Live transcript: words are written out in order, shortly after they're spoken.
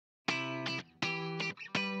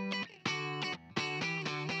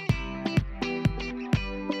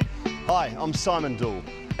Hi, I'm Simon Doull.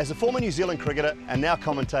 As a former New Zealand cricketer and now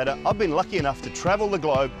commentator, I've been lucky enough to travel the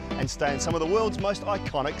globe and stay in some of the world's most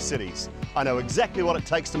iconic cities. I know exactly what it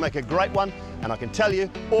takes to make a great one, and I can tell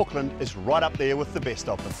you, Auckland is right up there with the best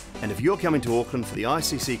of them. And if you're coming to Auckland for the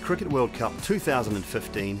ICC Cricket World Cup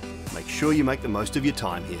 2015, make sure you make the most of your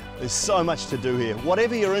time here. There's so much to do here.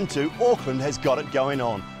 Whatever you're into, Auckland has got it going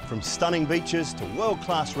on. From stunning beaches to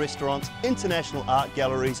world-class restaurants, international art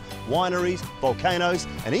galleries, wineries, volcanoes,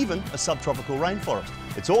 and even a subtropical rainforest.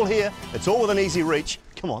 It's all here, it's all within easy reach.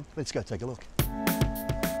 Come on, let's go take a look.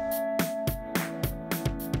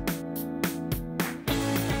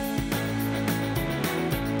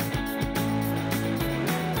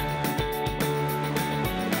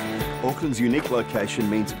 Auckland's unique location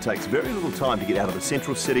means it takes very little time to get out of the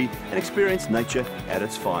central city and experience nature at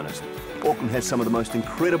its finest. Auckland has some of the most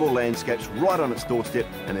incredible landscapes right on its doorstep,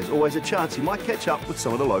 and there's always a chance you might catch up with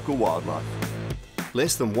some of the local wildlife.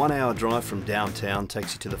 Less than 1 hour drive from downtown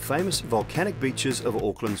takes you to the famous volcanic beaches of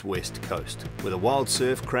Auckland's west coast, where the wild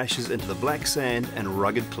surf crashes into the black sand and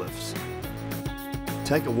rugged cliffs.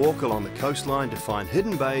 Take a walk along the coastline to find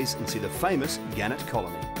hidden bays and see the famous Gannet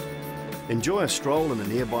Colony. Enjoy a stroll in the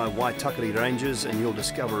nearby Waitakere Ranges and you'll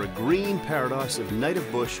discover a green paradise of native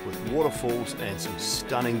bush with waterfalls and some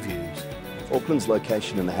stunning views. Auckland's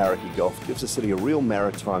location in the Hauraki Gulf gives the city a real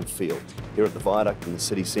maritime feel. Here at the viaduct in the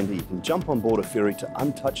city centre you can jump on board a ferry to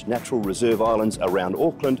untouched natural reserve islands around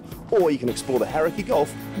Auckland, or you can explore the Hauraki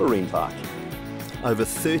Gulf Marine Park. Over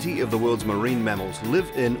 30 of the world's marine mammals live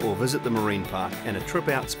in or visit the marine park, and a trip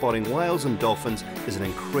out spotting whales and dolphins is an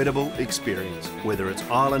incredible experience. Whether it's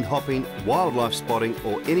island hopping, wildlife spotting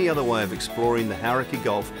or any other way of exploring the Hauraki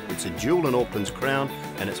Gulf, it's a jewel in Auckland's crown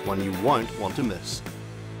and it's one you won't want to miss.